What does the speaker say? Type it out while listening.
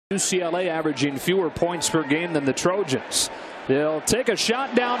UCLA averaging fewer points per game than the Trojans. They'll take a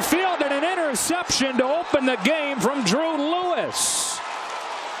shot downfield and an interception to open the game from Drew Lewis.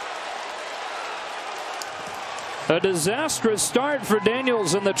 A disastrous start for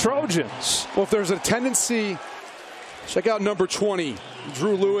Daniels and the Trojans. Well, if there's a tendency, check out number 20,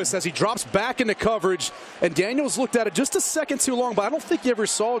 Drew Lewis, as he drops back into coverage. And Daniels looked at it just a second too long, but I don't think you ever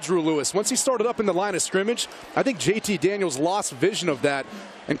saw Drew Lewis. Once he started up in the line of scrimmage, I think JT Daniels lost vision of that.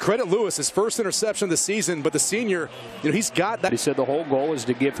 And credit Lewis, his first interception of the season, but the senior, he's got that. He said the whole goal is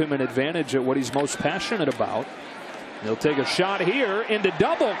to give him an advantage at what he's most passionate about. He'll take a shot here into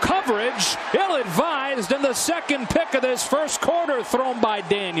double coverage. Ill-advised, and the second pick of this first quarter thrown by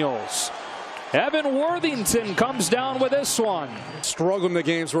Daniels. Evan Worthington comes down with this one. Struggling in the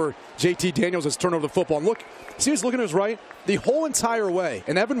games where JT Daniels has turned over the football. And look, see, he's looking to his right the whole entire way.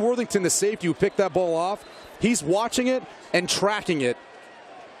 And Evan Worthington, the safety who picked that ball off, he's watching it and tracking it.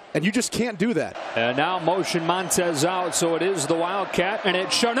 And you just can't do that. And now motion Montez out, so it is the Wildcat, and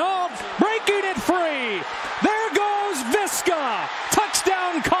it's Chenault breaking it free. There goes Visca.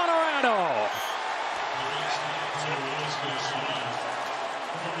 Touchdown, Colorado.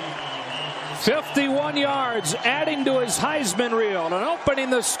 "51 yards, adding to his Heisman reel and opening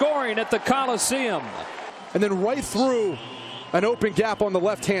the scoring at the Coliseum." And then right through an open gap on the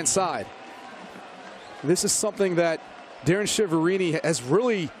left-hand side. This is something that Darren Shiverini has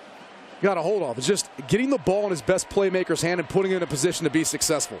really got a hold of. It's just getting the ball in his best playmaker's hand and putting it in a position to be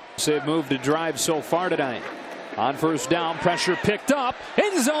successful. They've moved to drive so far tonight. On first down, pressure picked up.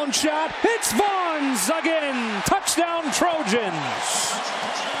 End zone shot. It's Vaughns again. Touchdown, Trojans.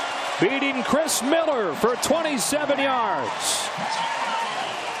 Beating Chris Miller for 27 yards.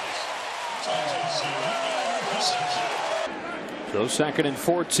 So 2nd and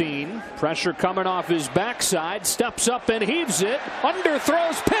 14. Pressure coming off his backside. Steps up and heaves it.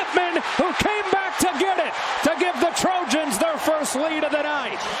 Underthrows Pittman, who came back to get it, to give the Trojans their first lead of the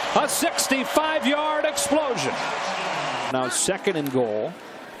night. A 65-yard explosion. Now 2nd and goal.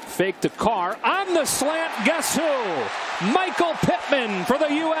 Fake to Carr. On the slant, guess who? Michael Pittman for the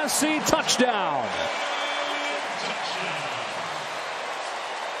USC touchdown.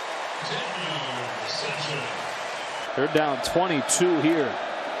 They're down 22 here.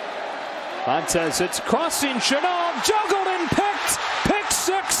 Montez, it's crossing Chenault, juggled and picked. Pick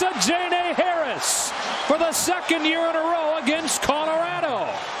 6 of Janae Harris for the 2nd year in a row against Colorado.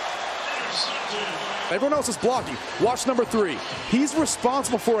 Everyone else is blocking. Watch number 3. He's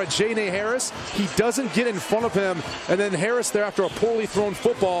responsible for a Janae Harris. He doesn't get in front of him, and then Harris there, after a poorly thrown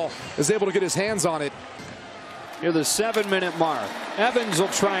football, is able to get his hands on it. Near the 7-minute mark. Evans will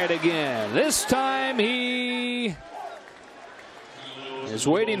try it again. This time he is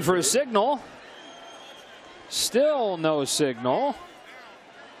waiting for a signal. Still no signal.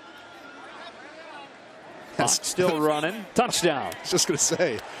 Clock still running. Touchdown. I was just going to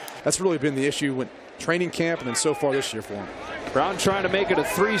say, that's really been the issue with training camp and then so far this year for him. Brown trying to make it a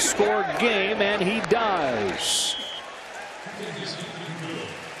 3-score game, and he does.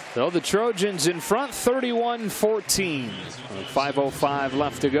 So the Trojans in front 31-14. 5:05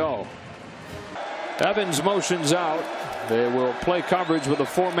 left to go. Evans motions out. They will play coverage with a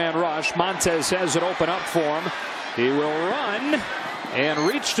 4-man rush. Montez has it open up for him. He will run and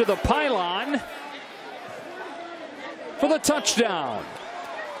reach to the pylon for the touchdown.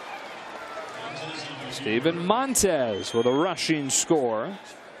 Steven Montez with a rushing score.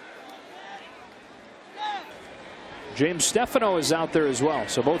 James Stefano is out there as well,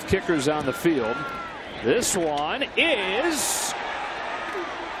 so both kickers on the field. This one is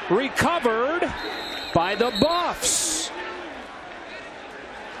recovered by the Buffs.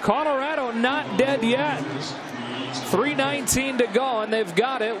 Colorado not dead yet. 3:19 to go, and they've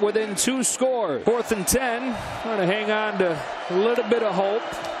got it within 2 scores. 4th and 10. Trying to hang on to a little bit of hope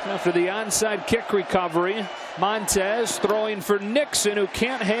after the onside kick recovery. Montez throwing for Nixon, who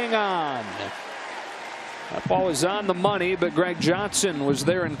can't hang on. That ball was on the money, but Greg Johnson was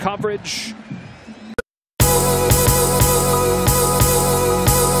there in coverage.